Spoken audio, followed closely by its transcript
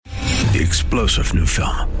The explosive new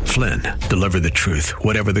film, Flynn, deliver the truth,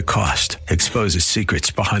 whatever the cost, exposes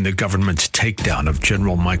secrets behind the government's takedown of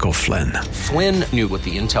General Michael Flynn. Flynn knew what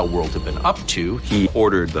the intel world had been up to. He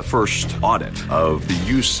ordered the first audit of the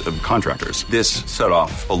use of contractors. This set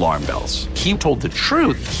off alarm bells. He told the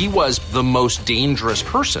truth. He was the most dangerous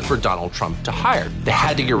person for Donald Trump to hire. They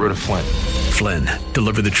had to get rid of Flynn. Flynn,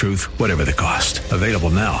 deliver the truth, whatever the cost. Available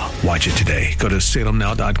now. Watch it today. Go to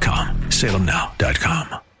salemnow.com.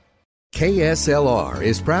 salemnow.com. KSLR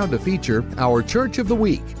is proud to feature our Church of the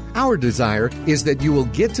Week. Our desire is that you will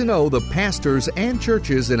get to know the pastors and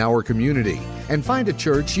churches in our community and find a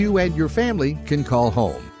church you and your family can call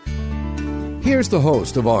home. Here's the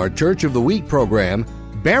host of our Church of the Week program,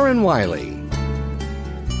 Baron Wiley.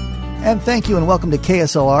 And thank you and welcome to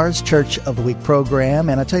KSLR's Church of the Week program.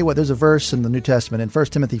 And I tell you what, there's a verse in the New Testament. In 1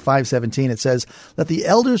 Timothy 5:17, it says, "Let the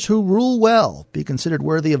elders who rule well be considered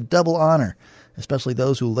worthy of double honor, especially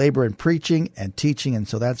those who labor in preaching and teaching." And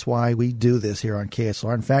so that's why we do this here on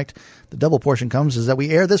KSLR. In fact, the double portion comes is that we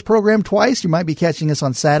air this program twice. You might be catching us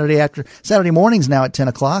on Saturday mornings now at 10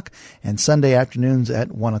 o'clock and Sunday afternoons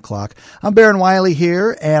at 1 o'clock. I'm Baron Wiley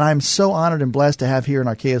here, and I'm so honored and blessed to have here in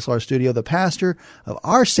our KSLR studio the pastor of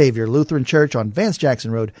Our Savior Lutheran Church on Vance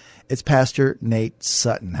Jackson Road. It's Pastor Nate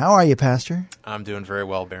Sutton. How are you, Pastor? I'm doing very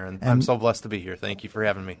well, Baron. I'm so blessed to be here. Thank you for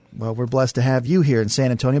having me. Well, we're blessed to have you here in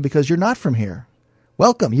San Antonio because you're not from here.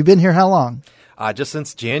 Welcome. You've been here how long? Just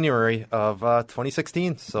since January of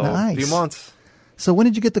 2016, so nice. A few months. So when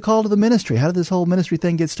did you get the call to the ministry? How did this whole ministry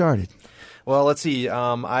thing get started? Well, let's see.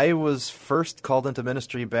 I was first called into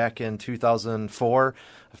ministry back in 2004.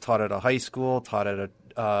 I've taught at a high school, taught at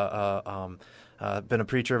been a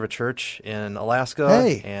preacher of a church in Alaska,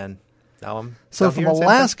 and now I'm from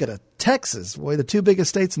Alaska to Texas, boy, the two biggest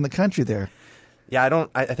states in the country there. Yeah,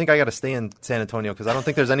 I think I got to stay in San Antonio because I don't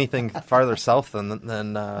think there's anything farther south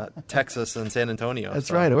than Texas and San Antonio.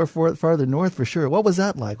 That's right, or farther north for sure. What was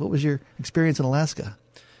that like? What was your experience in Alaska?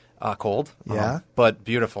 Cold, yeah, but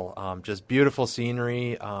beautiful. Just beautiful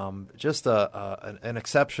scenery. Just an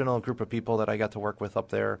exceptional group of people that I got to work with up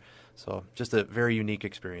there. So just a very unique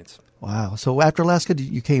experience. Wow. So after Alaska,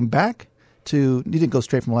 you came back you didn't go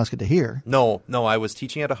straight from Alaska to here? No. I was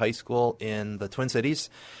teaching at a high school in the Twin Cities.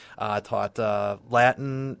 Taught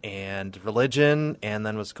Latin and religion, and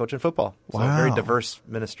then was coaching football. So wow. A very diverse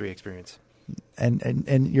ministry experience.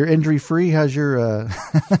 And you're injury free. How's your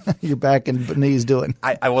your back and knees doing?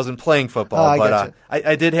 I wasn't playing football, but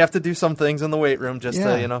I did have to do some things in the weight room just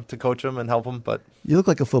to coach them and help them. But you look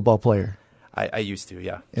like a football player. I used to,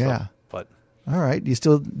 yeah. Yeah. So, but all right.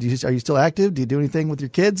 Are you still active? Do you do anything with your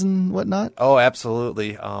kids and whatnot? Oh,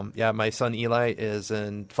 absolutely. My son Eli is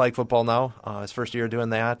in flag football now. His first year doing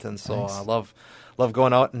that, and so nice. I love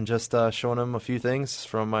going out and just showing him a few things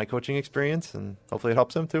from my coaching experience, and hopefully it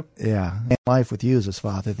helps him too. Yeah, life with you as his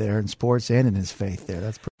father there in sports and in his faith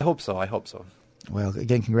there. I hope so. Well,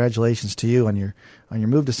 again, congratulations to you on your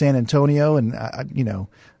move to San Antonio, and I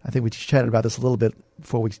think we chatted about this a little bit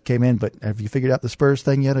before we came in. But have you figured out the Spurs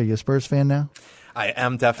thing yet? Are you a Spurs fan now? I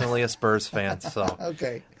am definitely a Spurs fan. So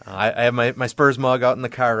okay, I have my Spurs mug out in the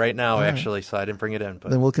car right now, actually. So I didn't bring it in. But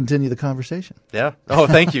then we'll continue the conversation. Yeah. Oh,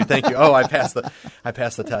 thank you. Oh, I passed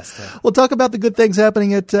the test. We'll talk about the good things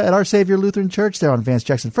happening at Our Savior Lutheran Church there on Vance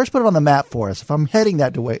Jackson. First, put it on the map for us. If I'm heading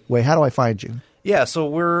that way, how do I find you? Yeah, so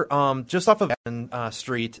we're just off of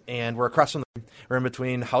Street, and we're across from we're in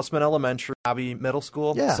between Houseman Elementary, Abbey Middle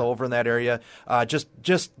School, so over in that area, just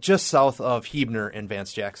south of Huebner and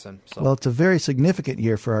Vance Jackson. So. Well, it's a very significant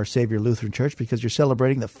year for Our Savior Lutheran Church because you're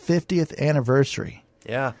celebrating the 50th anniversary.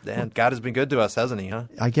 Yeah, and God has been good to us, hasn't he, huh?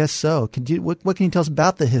 I guess so. What can you tell us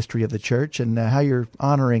about the history of the church and how you're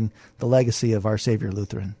honoring the legacy of Our Savior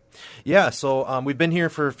Lutheran? Yeah, so we've been here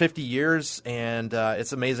for 50 years, and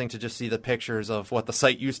it's amazing to just see the pictures of what the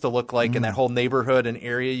site used to look like and that whole neighborhood and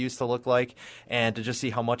area used to look like, and to just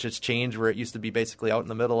see how much it's changed where it used to be basically out in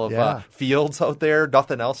the middle of fields out there,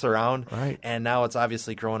 nothing else around, right. And now it's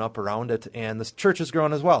obviously growing up around it, and the church has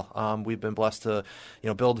grown as well. We've been blessed to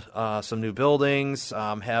build some new buildings,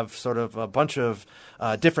 have sort of a bunch of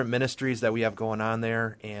different ministries that we have going on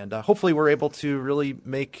there, and hopefully we're able to really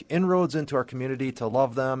make inroads into our community to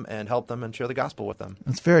love them and help them and share the gospel with them.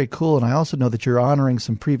 That's very cool, and I also know that you're honoring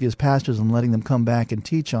some previous pastors and letting them come back and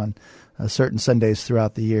teach on certain Sundays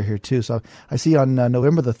throughout the year here too. So I see on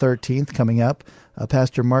November the 13th coming up,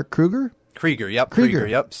 Pastor Mark Krieger. Krieger,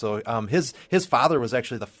 yep. So his father was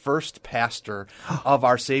actually the first pastor of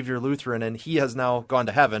Our Savior Lutheran, and he has now gone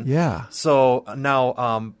to heaven. Yeah. So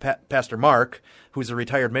now Pastor Mark who's a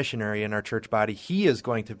retired missionary in our church body. He is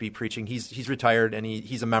going to be preaching. He's retired, and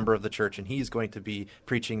he's a member of the church, and he's going to be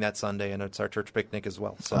preaching that Sunday, and it's our church picnic as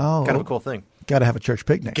well. So kind of a cool thing. Got to have a church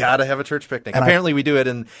picnic. Got to have a church picnic. And apparently we do it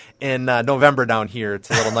in November down here. It's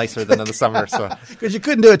a little nicer than in the summer. So because you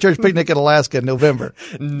couldn't do a church picnic in Alaska in November.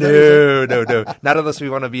 No. Not unless we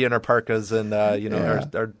want to be in our parkas and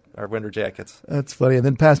our winter jackets. That's funny. And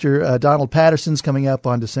then Pastor Donald Patterson's coming up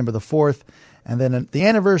on December the 4th. And then the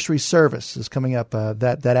anniversary service is coming up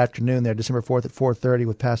that afternoon there, December 4th at 4:30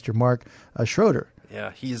 with Pastor Mark Schroeder.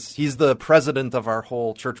 Yeah, he's the president of our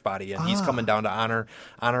whole church body, and he's coming down to honor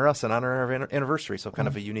us and honor our anniversary. So kind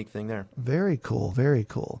of a unique thing there. Very cool, very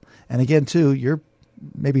cool. And again, too, you're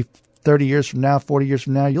maybe 30 years from now, 40 years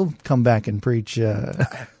from now, you'll come back and preach.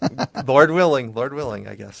 Lord willing,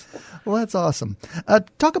 I guess. Well, that's awesome.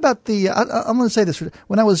 Talk about I'm going to say this.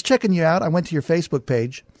 When I was checking you out, I went to your Facebook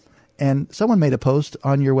page, and someone made a post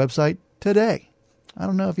on your website today. I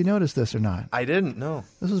don't know if you noticed this or not. I didn't, no.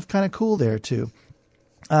 This was kind of cool there, too.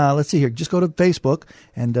 Let's see here. Just go to Facebook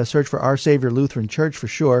and search for Our Savior Lutheran Church for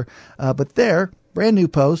sure. But there, brand new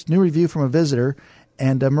post, new review from a visitor.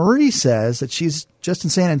 And Marie says that she's just in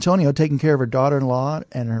San Antonio taking care of her daughter-in-law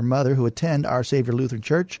and her mother who attend Our Savior Lutheran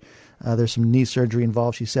Church. There's some knee surgery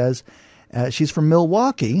involved, she says. She's from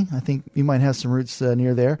Milwaukee. I think you might have some roots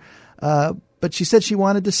near there. But she said she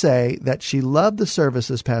wanted to say that she loved the service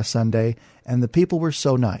this past Sunday and the people were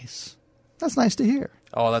so nice. That's nice to hear.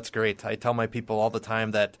 Oh, that's great. I tell my people all the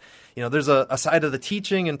time that, there's a side of the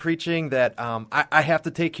teaching and preaching that I have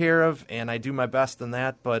to take care of, and I do my best in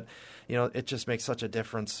that. But, it just makes such a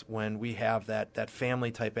difference when we have that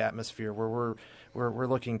family-type atmosphere where we're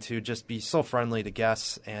looking to just be so friendly to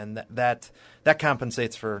guests, and that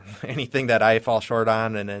compensates for anything that I fall short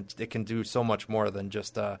on, and it can do so much more than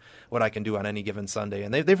just what I can do on any given Sunday.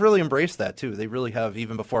 And they've really embraced that, too. They really have.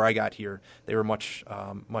 Even before I got here, they were much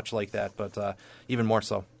like that, but even more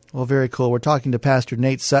so. Well, very cool. We're talking to Pastor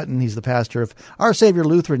Nate Sutton. He's the pastor of Our Savior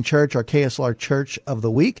Lutheran Church, our KSLR Church of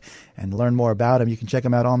the Week. And to learn more about him, you can check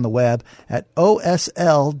him out on the web at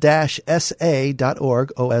osl-sa.org.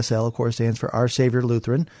 OSL, of course, stands for Our Savior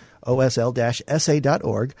Lutheran.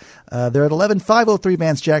 osl-sa.org. They're at 11503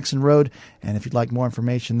 Vance Jackson Road. And if you'd like more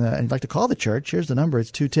information and you'd like to call the church, here's the number.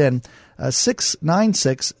 It's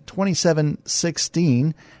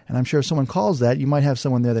 210-696-2716. And I'm sure if someone calls that, you might have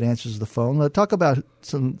someone there that answers the phone. Talk about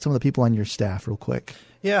some of the people on your staff real quick.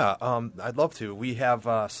 Yeah, I'd love to. We have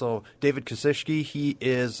David Kosishki. He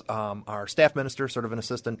is our staff minister, sort of an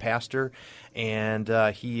assistant pastor, and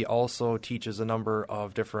he also teaches a number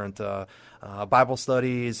of different Bible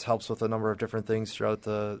studies, helps with a number of different things throughout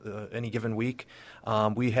any given week.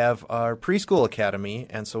 We have our preschool academy,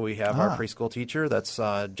 and so we have our preschool teacher. That's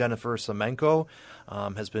Jennifer Semenko.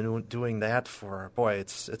 Has been doing that for,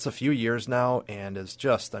 it's a few years now, and is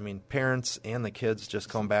just, parents and the kids just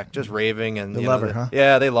come back just raving. And they love her, huh?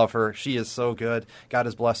 Yeah, they love her. She is so good. God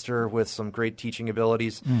has blessed her with some great teaching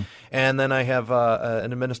abilities. And then I have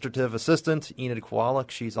an administrative assistant, Enid Kowalik.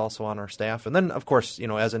 She's also on our staff. And then, of course,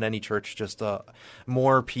 as in any church, just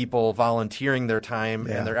more people volunteering their time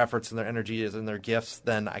and their efforts and their energies and their gifts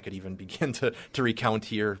than I could even begin to recount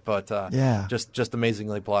here. But just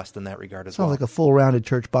amazingly blessed in that regard as well. Sounds like a full-rounded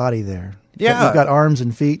church body there. Yeah. You've got arms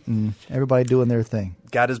and feet and everybody doing their thing.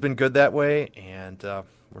 God has been good that way, and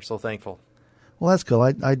we're so thankful. Well, that's cool.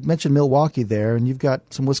 I mentioned Milwaukee there, and you've got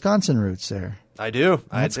some Wisconsin roots there. I do.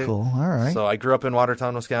 That's cool. All right. So I grew up in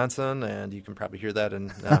Watertown, Wisconsin, and you can probably hear that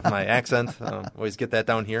in my accent. Always get that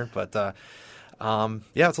down here. But,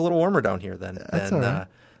 it's a little warmer down here than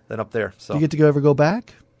up there. So do you get to ever go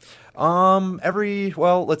back?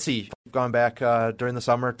 Let's see. I've gone back during the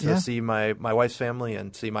summer to see my wife's family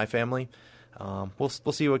and see my family. We'll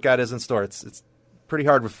see what God has in store. It's pretty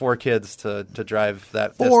hard with 4 kids to drive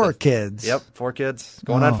that. 4 kids. Yep, 4 kids.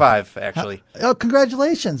 Going on 5, actually.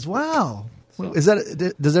 Congratulations. Wow. So.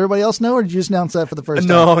 Does everybody else know, or did you just announce that for the first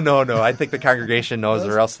time? No. I think the congregation knows,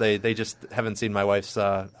 or else they just haven't seen my wife's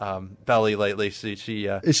belly lately. She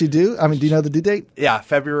Is she due? Do you know the due date? Yeah,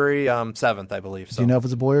 February 7th, I believe. So. Do you know if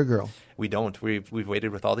it's a boy or girl? We don't. We've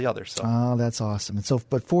waited with all the others. So. Oh, that's awesome. And so,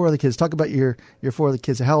 but 4 other kids. Talk about your 4 other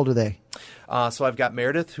kids. How old are they? So I've got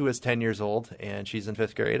Meredith, who is 10 years old, and she's in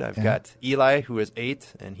 5th grade. I've got Eli, who is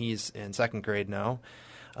 8, and he's in 2nd grade now.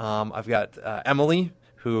 I've got Emily,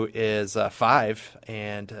 who is 5,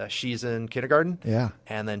 and she's in kindergarten. Yeah.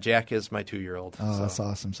 And then Jack is my 2-year-old. Oh, that's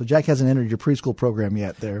awesome. So Jack hasn't entered your preschool program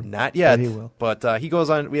yet there. Not yet. But he will. But he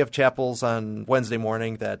goes on. We have chapels on Wednesday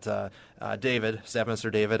morning that David, Staff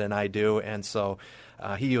Minister David, and I do. And so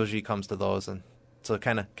he usually comes to those, and So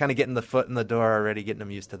kind of getting the foot in the door already, getting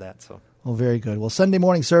them used to that. So. Well, very good. Well, Sunday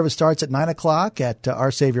morning service starts at 9 o'clock at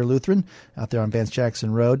Our Savior Lutheran out there on Vance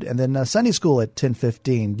Jackson Road, and then Sunday school at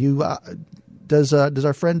 10:15. Does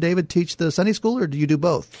our friend David teach the Sunday school, or do you do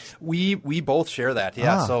both? We both share that,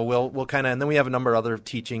 yeah. So we'll kind of, and then we have a number of other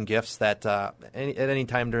teaching gifts that at any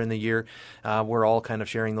time during the year, we're all kind of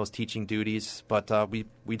sharing those teaching duties. But we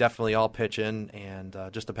definitely all pitch in, and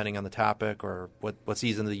just depending on the topic or what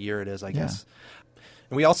season of the year it is, I guess.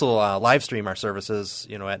 And we also live stream our services,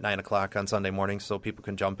 at 9 o'clock on Sunday mornings, so people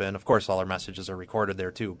can jump in. Of course, all our messages are recorded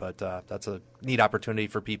there too, but that's a neat opportunity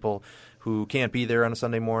for people who can't be there on a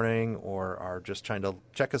Sunday morning or are just trying to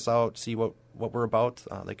check us out, see what we're about.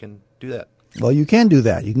 They can do that. Well, you can do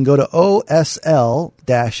that. You can go to osl-sa.org.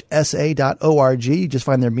 You just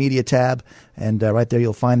find their media tab, and right there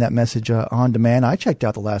you'll find that message on demand. I checked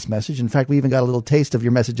out the last message. In fact, we even got a little taste of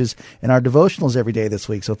your messages in our devotionals every day this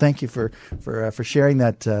week. So thank you for sharing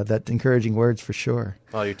that encouraging words for sure.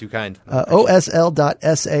 Oh, you're too kind. osl.sa.org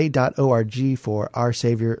for Our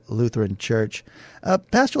Savior Lutheran Church.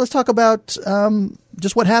 Pastor, let's talk about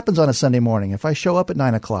just what happens on a Sunday morning. If I show up at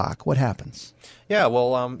 9 o'clock, what happens? Yeah,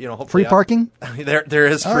 well, hopefully free parking. There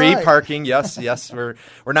is free parking. Yes. We're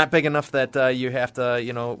not big enough that you have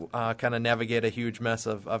to kind of navigate a huge mess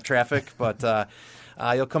of traffic, but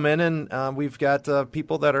you'll come in and we've got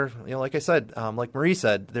people that are like I said, like Marie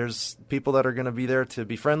said, there's people that are going to be there to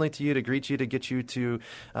be friendly to you, to greet you, to get you to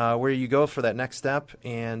where you go for that next step,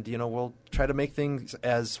 and we'll try to make things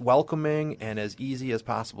as welcoming and as easy as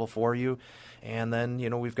possible for you. And then,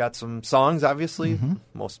 we've got some songs, obviously. Mm-hmm.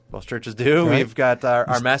 Most churches do. Right. We've got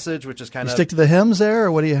our message, which is kind of... stick to the hymns there,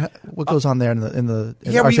 or what goes on there in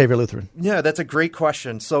Our Savior Lutheran? Yeah, that's a great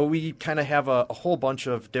question. So we kind of have a whole bunch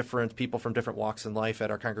of different people from different walks in life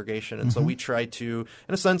at our congregation. And so we try to,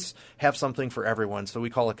 in a sense, have something for everyone. So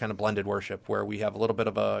we call it kind of blended worship, where we have a little bit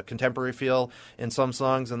of a contemporary feel in some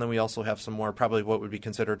songs, and then we also have some more probably what would be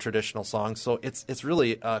considered traditional songs. So it's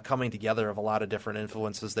really coming together of a lot of different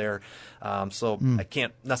influences there. I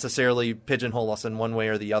can't necessarily pigeonhole us in one way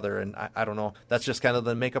or the other, and I don't know. That's just kind of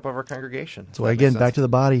the makeup of our congregation. So again, back to the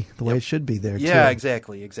body, the way it should be there. Yeah, too.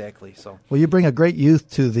 Exactly. So well, you bring a great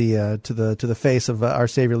youth to the face of Our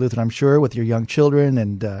Savior Lutheran, I'm sure, with your young children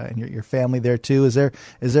and your family there too. Is there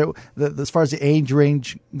as far as the age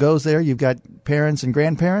range goes there? You've got parents and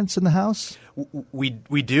grandparents in the house.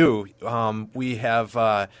 We do. We have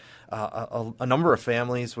a number of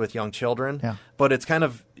families with young children, but it's kind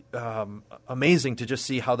of amazing to just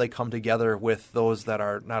see how they come together with those that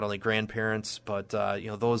are not only grandparents, but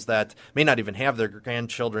those that may not even have their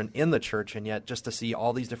grandchildren in the church, and yet just to see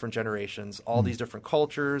all these different generations, all these different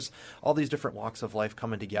cultures, all these different walks of life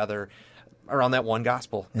coming together around that one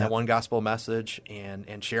gospel, that one gospel message,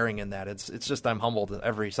 and sharing in that. It's just, I'm humbled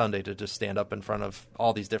every Sunday to just stand up in front of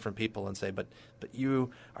all these different people and say, but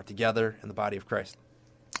you are together in the body of Christ.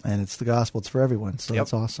 And it's the gospel. It's for everyone. So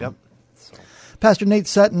that's awesome. Yep. So. Pastor Nate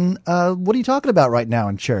Sutton, what are you talking about right now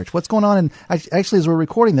in church? What's going on? And actually, as we're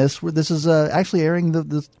recording this is actually airing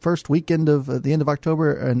the first weekend of the end of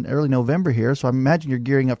October and early November here. So I imagine you're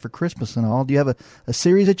gearing up for Christmas and all. Do you have a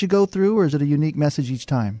series that you go through, or is it a unique message each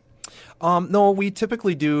time? No, we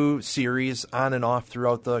typically do series on and off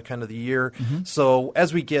throughout the kind of the year. Mm-hmm. So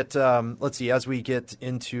as we get, as we get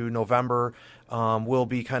into November, we'll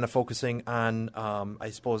be kind of focusing on, I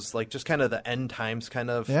suppose, like just kind of the end times kind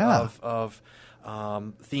of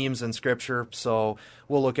themes in Scripture. So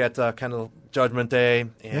we'll look at kind of Judgment Day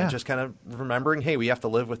and just kind of remembering, hey, we have to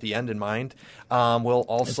live with the end in mind. We'll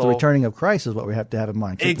also it's the returning of Christ is what we have to have in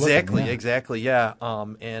mind. Exactly.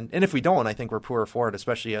 And if we don't, I think we're poorer for it,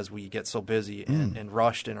 especially as we get so busy and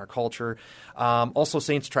rushed in our culture. Also,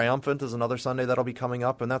 Saints Triumphant is another Sunday that'll be coming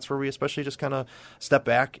up, and that's where we especially just kind of step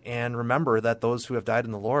back and remember that those who have died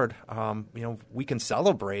in the Lord, we can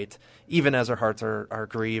celebrate even as our hearts are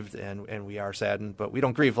grieved and we are saddened, but we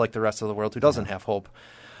don't grieve like the rest of the world who doesn't have hope.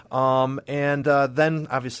 Then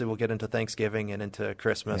obviously we'll get into Thanksgiving and into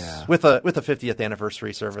Christmas with a 50th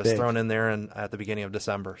anniversary service thrown in there and at the beginning of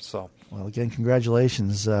December. So, well, again,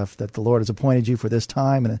 congratulations that the Lord has appointed you for this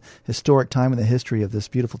time and a historic time in the history of this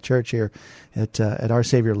beautiful church here at Our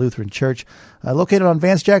Savior Lutheran Church, located on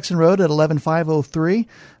Vance Jackson Road at 11503. If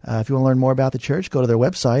you want to learn more about the church, go to their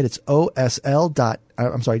website. It's osl-sa.org.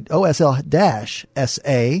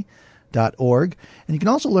 And you can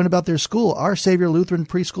also learn about their school, Our Savior Lutheran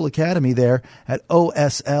Preschool Academy, there at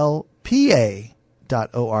oslpa.org.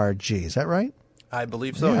 Is that right? I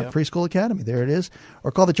believe so, yeah. Preschool Academy, there it is.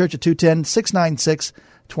 Or call the church at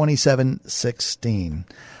 210-696-2716.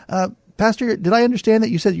 Pastor, did I understand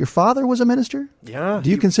that you said your father was a minister? Yeah.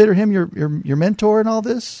 Do you consider him your mentor in all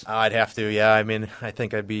this? I'd have to, yeah. I mean, I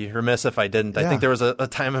think I'd be remiss if I didn't. I think there was a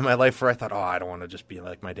time in my life where I thought, I don't want to just be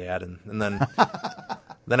like my dad. And then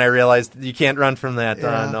then I realized you can't run from that.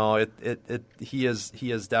 No, he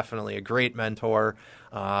is definitely a great mentor.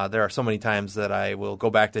 There are so many times that I will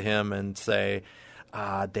go back to him and say,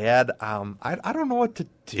 Dad, I don't know what to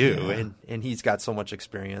do. And he's got so much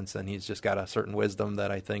experience, and he's just got a certain wisdom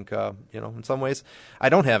that I think, in some ways I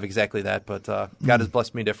don't have exactly that, but God has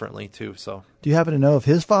blessed me differently too. So, do you happen to know if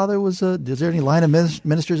his father was is there any line of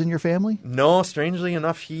ministers in your family? No, strangely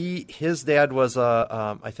enough, his dad was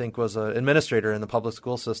I think was an administrator in the public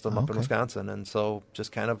school system up in Wisconsin, and so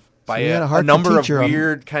just kind of by a number of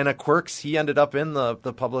weird kind of quirks, he ended up in the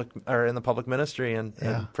public ministry, and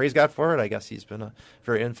praise God for it. I guess he's been a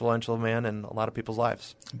very influential man in a lot of people's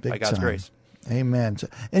lives by God's grace. Amen. So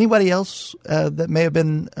anybody else that may have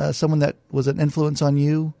been someone that was an influence on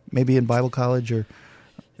you, maybe in Bible college or?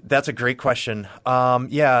 That's a great question.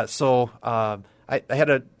 So I had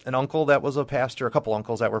an uncle that was a pastor, a couple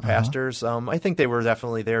uncles that were pastors. I think they were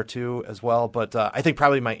definitely there too as well. But I think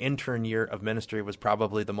probably my intern year of ministry was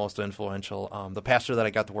probably the most influential. The pastor that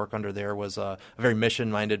I got to work under there was a very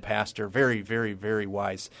mission-minded pastor, very, very, very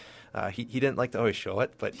wise. He didn't like to always show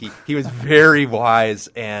it, but he was very wise,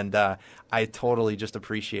 and I totally just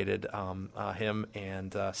appreciated him,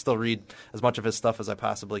 and still read as much of his stuff as I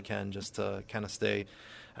possibly can just to kind of stay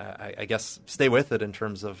with it in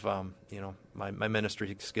terms of my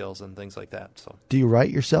ministry skills and things like that. So, do you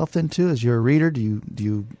write yourself then too? As you're a reader, do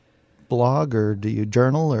you blog or do you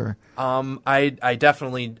journal or? I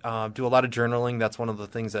definitely do a lot of journaling. That's one of the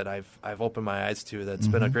things that I've opened my eyes to. That's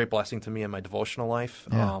been a great blessing to me in my devotional life.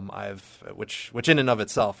 Yeah. Which in and of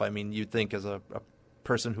itself, I mean, you'd think as a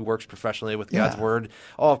person who works professionally with God's Word,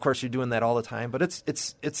 of course you're doing that all the time. But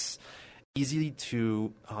it's easy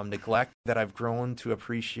to neglect that I've grown to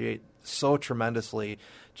appreciate so tremendously,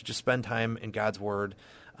 to just spend time in God's Word,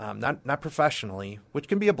 not professionally, which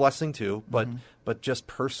can be a blessing too, but just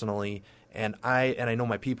personally. And I know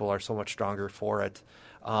my people are so much stronger for it.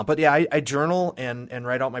 I journal and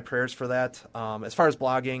write out my prayers for that. As far as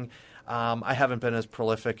blogging, I haven't been as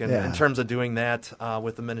prolific in terms of doing that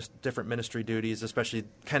with the different ministry duties, especially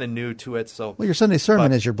kind of new to it. So, your Sunday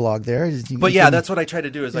sermon is your blog there. That's what I try to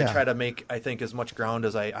do. I try to make, I think, as much ground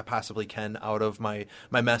as I possibly can out of my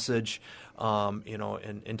message,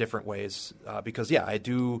 in different ways. Because I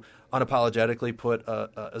do unapologetically put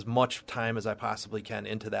as much time as I possibly can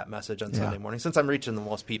into that message on Sunday morning, since I'm reaching the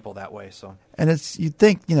most people that way. So, and you'd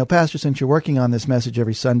think, Pastor, since you're working on this message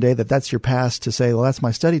every Sunday, that's your past to say, well, that's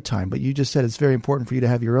my study time. But you just said it's very important for you to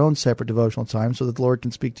have your own separate devotional time so that the Lord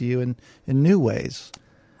can speak to you in new ways.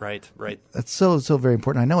 Right. That's so very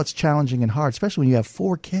important. I know it's challenging and hard, especially when you have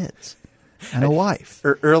 4 kids. And a wife.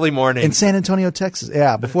 Early morning. In San Antonio, Texas.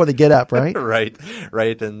 Yeah, before they get up, right?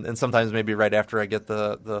 Right. And sometimes maybe right after I get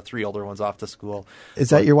the 3 older ones off to school. Is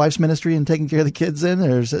that your wife's ministry in taking care of the kids then,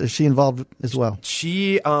 or is she involved as well?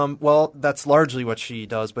 She, that's largely what she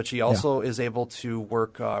does, but she also is able to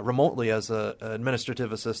work remotely as an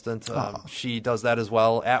administrative assistant. She does that as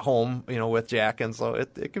well at home, with Jack, and so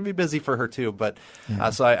it can be busy for her too. But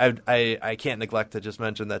so I can't neglect to just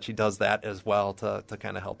mention that she does that as well to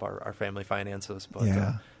kind of help our family finances,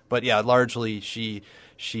 but largely she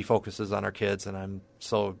focuses on our kids, and I'm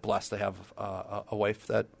so blessed to have a wife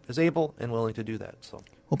that is able and willing to do that. So,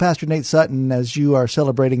 well, Pastor Nate Sutton, as you are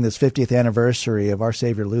celebrating this 50th anniversary of Our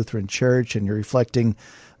Savior Lutheran Church, and you're reflecting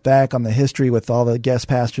back on the history with all the guest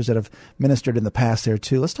pastors that have ministered in the past there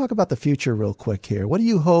too, let's talk about the future real quick here. What do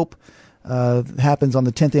you hope happens on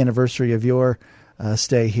the 10th anniversary of your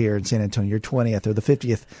stay here in San Antonio, your 20th or the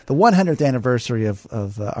 50th, the 100th anniversary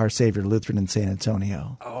of Our Savior Lutheran in San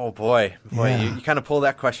Antonio? Oh, boy, you kind of pull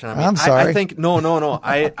that question on me. I'm sorry. I think, no.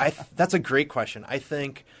 That's a great question. I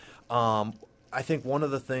think one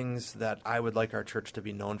of the things that I would like our church to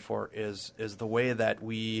be known for is the way that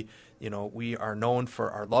we are known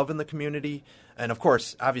for our love in the community, and of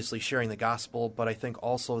course, obviously sharing the gospel, but I think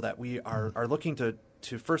also that we are looking to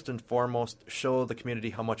first and foremost show the community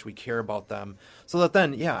how much we care about them, so that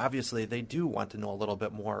then, obviously they do want to know a little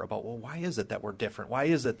bit more about, well, why is it that we're different? Why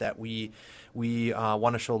is it that we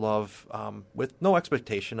want to show love with no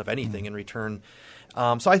expectation of anything in return?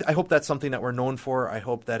 So I hope that's something that we're known for. I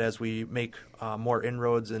hope that as we make more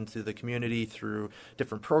inroads into the community through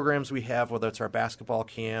different programs we have, whether it's our basketball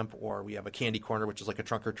camp or we have a candy corner, which is like a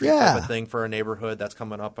trunk or treat type of thing for our neighborhood that's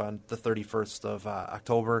coming up on the 31st of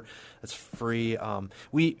October. It's free.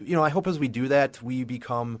 I hope as we do that, we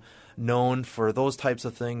become known for those types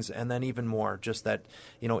of things, and then even more, just that,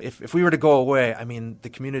 if we were to go away, I mean, the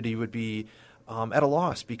community would be at a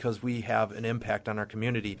loss because we have an impact on our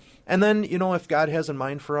community. And then, if God has in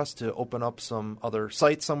mind for us to open up some other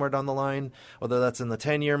sites somewhere down the line, whether that's in the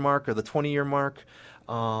 10-year mark or the 20-year mark,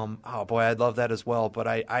 I'd love that as well. But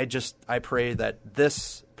I pray that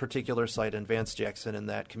this particular site in Vance Jackson, in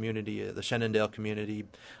that community, the Shenandoah community,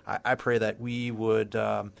 I pray that we would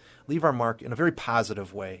leave our mark in a very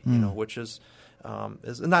positive way, which is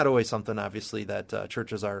not always something, obviously, that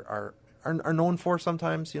churches are known for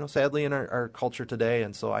sometimes, sadly, in our culture today.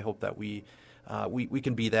 And so I hope that we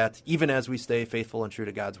can be that, even as we stay faithful and true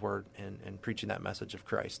to God's word and preaching that message of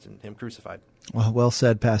Christ and Him crucified. Well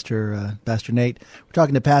said, Pastor Nate. We're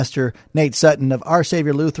talking to Pastor Nate Sutton of Our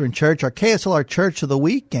Savior Lutheran Church, our KSLR Church of the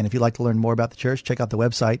Week. And if you'd like to learn more about the church, check out the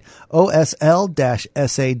website, osl-sa.org.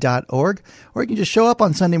 Or you can just show up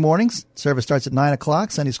on Sunday mornings. Service starts at 9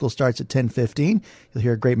 o'clock. Sunday school starts at 10:15. You'll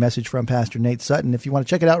hear a great message from Pastor Nate Sutton. If you want to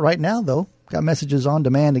check it out right now, though, got messages on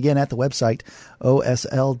demand again at the website,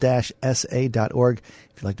 osl-sa.org.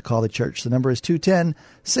 If you'd like to call the church, the number is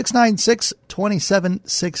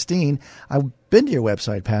 210-696-2716. I've been to your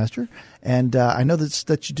website, Pastor, and I know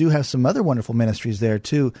that you do have some other wonderful ministries there,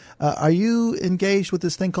 too. Are you engaged with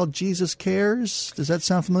this thing called Jesus Cares? Does that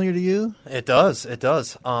sound familiar to you? It does.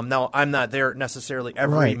 Now, I'm not there necessarily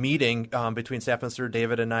every meeting between Staff Minister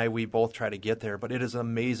David and I. We both try to get there, but it is an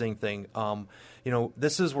amazing thing.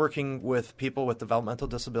 This is working with people with developmental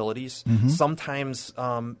disabilities. Mm-hmm. Sometimes,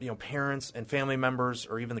 parents and family members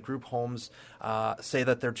or even the group homes say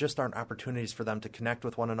that there just aren't opportunities for them to connect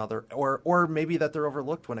with one another, or maybe that they're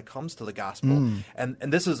overlooked when it comes to the gospel. And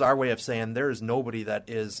this is our way of saying there is nobody that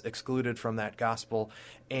is excluded from that gospel.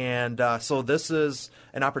 And so this is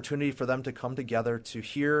an opportunity for them to come together to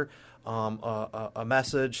hear a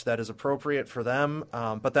message that is appropriate for them,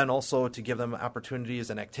 but then also to give them opportunities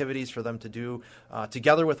and activities for them to do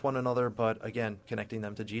together with one another, but again, connecting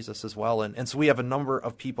them to Jesus as well. And so we have a number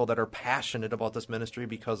of people that are passionate about this ministry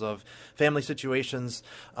because of family situations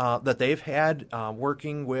that they've had,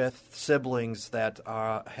 working with siblings that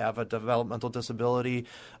have a developmental disability,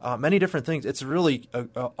 many different things. It's really an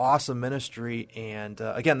awesome ministry, and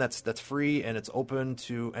again, that's free, and it's open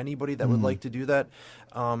to anybody that would like to do that.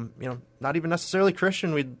 Not even necessarily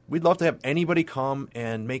Christian. We'd love to have anybody come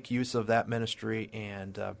and make use of that ministry,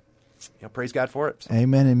 and praise God for it. So.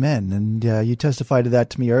 Amen. And you testified to that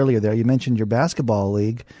to me earlier there. You mentioned your basketball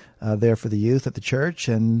league there for the youth at the church,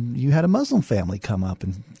 and you had a Muslim family come up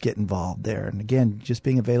and get involved there. And again, just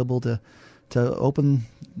being available to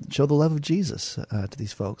show the love of Jesus to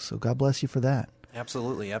these folks. So God bless you for that.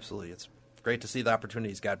 Absolutely. It's great to see the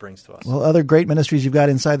opportunities God brings to us. Well, other great ministries you've got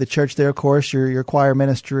inside the church there, of course, your choir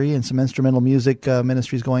ministry and some instrumental music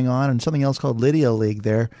ministries going on, and something else called Lydia League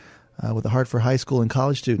there with a heart for high school and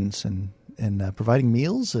college students and providing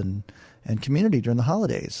meals and community during the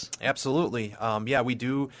holidays. Absolutely. We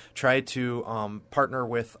do try to partner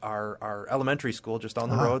with our elementary school just down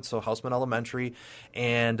the road, so Houseman Elementary,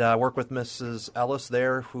 and work with Mrs. Ellis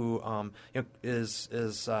there, who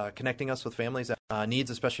is connecting us with families that needs,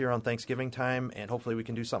 especially around Thanksgiving time, and hopefully we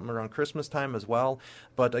can do something around Christmas time as well.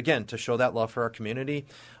 But again, to show that love for our community,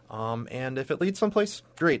 and if it leads someplace,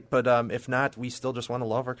 great. But if not, we still just want to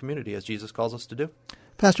love our community as Jesus calls us to do.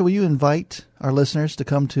 Pastor, will you invite our listeners to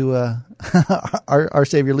come to our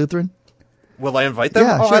Savior Lutheran? Will I invite them?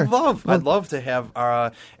 Yeah, sure. I'd love to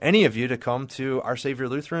have any of you to come to Our Savior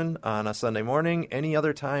Lutheran on a Sunday morning. Any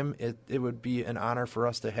other time, it would be an honor for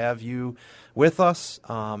us to have you with us.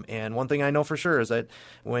 And one thing I know for sure is that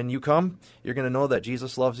when you come, you're going to know that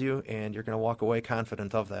Jesus loves you, and you're going to walk away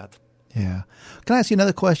confident of that. Yeah. Can I ask you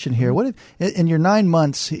another question here? What if, in your 9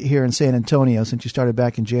 months here in San Antonio, since you started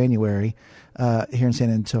back in January here in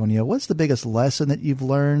San Antonio, what's the biggest lesson that you've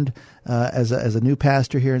learned as a new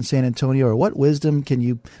pastor here in San Antonio, or what wisdom can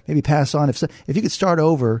you maybe pass on? If you could start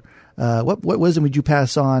over, what wisdom would you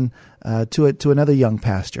pass on to another young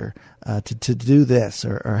pastor to do this,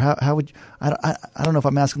 or how would you, I don't know if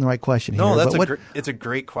I'm asking the right question here. No, it's a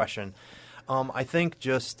great question. I think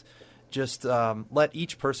just let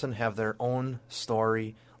each person have their own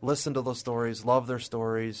story. Listen to those stories, love their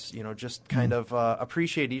stories. Just kind of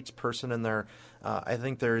appreciate each person in their, I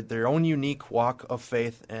think their own unique walk of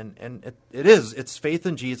faith, and it's faith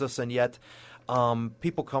in Jesus, and yet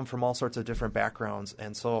people come from all sorts of different backgrounds.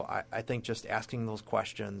 And so I think just asking those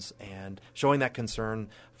questions and showing that concern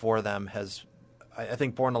for them has, I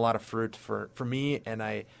think, borne a lot of fruit for me. And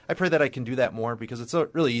I pray that I can do that more, because it's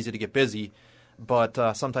really easy to get busy,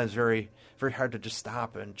 but sometimes very, very hard to just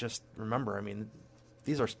stop and just remember. I mean,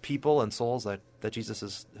 these are people and souls that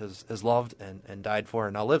Jesus has loved and died for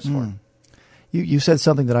and now lives for. You said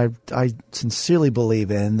something that I sincerely believe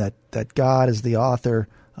in, that God is the author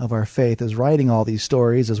of our faith, is writing all these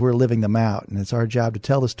stories as we're living them out. And it's our job to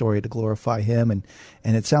tell the story to glorify him. And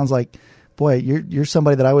it sounds like, boy, you're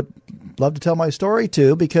somebody that I would love to tell my story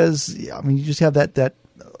to, because, I mean, you just have that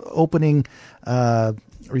opening,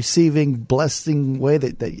 receiving, blessing way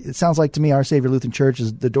that it sounds like to me Our Savior Lutheran Church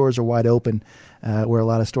is, the doors are wide open, where a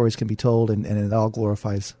lot of stories can be told, and it all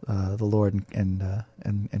glorifies the Lord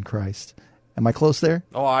and Christ. Am I close there?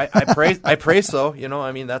 Oh, I pray so.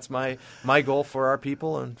 I mean, that's my goal for our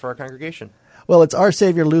people and for our congregation. Well, it's Our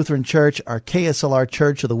Savior Lutheran Church, our KSLR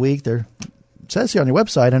Church of the Week. It says here on your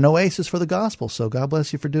website, an oasis for the gospel. So God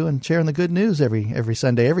bless you for sharing the good news every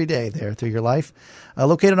Sunday, every day there through your life.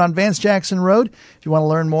 Located on Vance Jackson Road. If you want to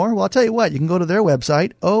learn more, well, I'll tell you what, you can go to their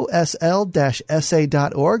website, osl-sa.org.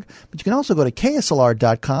 But you can also go to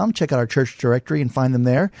kslr.com, check out our church directory and find them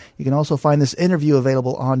there. You can also find this interview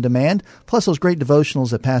available on demand, plus those great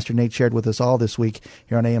devotionals that Pastor Nate shared with us all this week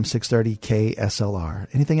here on AM 630 KSLR.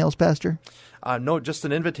 Anything else, Pastor? No, just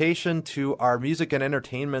an invitation to our music and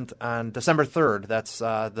entertainment on December 3rd. That's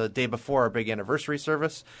the day before our big anniversary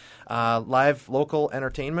service. Live local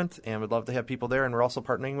entertainment, and we'd love to have people there. And we're also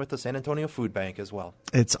partnering with the San Antonio Food Bank as well.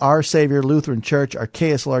 It's Our Savior Lutheran Church, our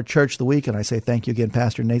KSLR Church of the Week. And I say thank you again,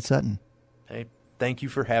 Pastor Nate Sutton. Hey, thank you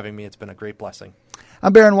for having me. It's been a great blessing.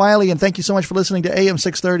 I'm Barron Wiley, and thank you so much for listening to AM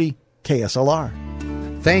 630 KSLR.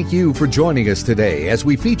 Thank you for joining us today as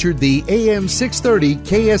we featured the AM 630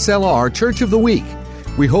 KSLR Church of the Week.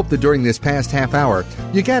 We hope that during this past half hour,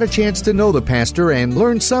 you got a chance to know the pastor and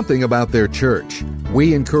learn something about their church.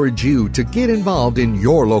 We encourage you to get involved in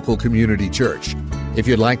your local community church. If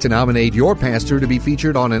you'd like to nominate your pastor to be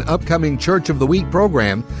featured on an upcoming Church of the Week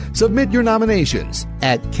program, submit your nominations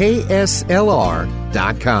at kslr.com.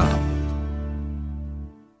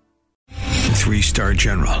 3-star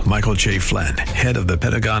General Michael J. Flynn, head of the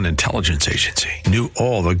Pentagon Intelligence Agency, knew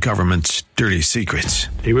all the government's dirty secrets.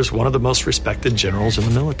 He was one of the most respected generals in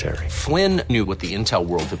the military. Flynn knew what the intel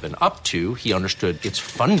world had been up to. He understood its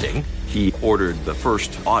funding. He ordered the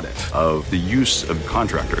first audit of the use of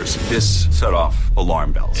contractors. This set off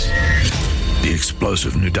alarm bells. The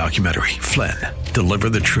explosive new documentary, Flynn, Deliver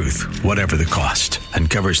the Truth, Whatever the Cost,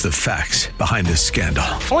 uncovers the facts behind this scandal.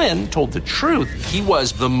 Flynn told the truth. He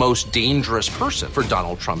was the most dangerous person for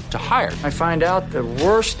Donald Trump to hire. I find out the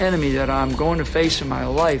worst enemy that I'm going to face in my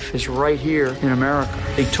life is right here in America.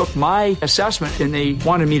 They took my assessment and they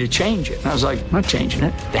wanted me to change it. And I was like, I'm not changing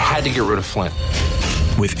it. They had to get rid of Flynn.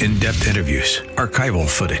 With in-depth interviews, archival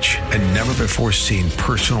footage, and never-before-seen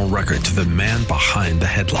personal records of the man behind the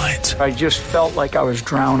headlines. I just felt like I was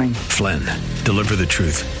drowning. Flynn, Deliver the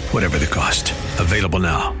Truth, Whatever the Cost. Available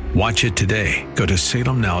now. Watch it today. Go to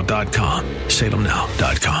salemnow.com.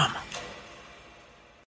 salemnow.com.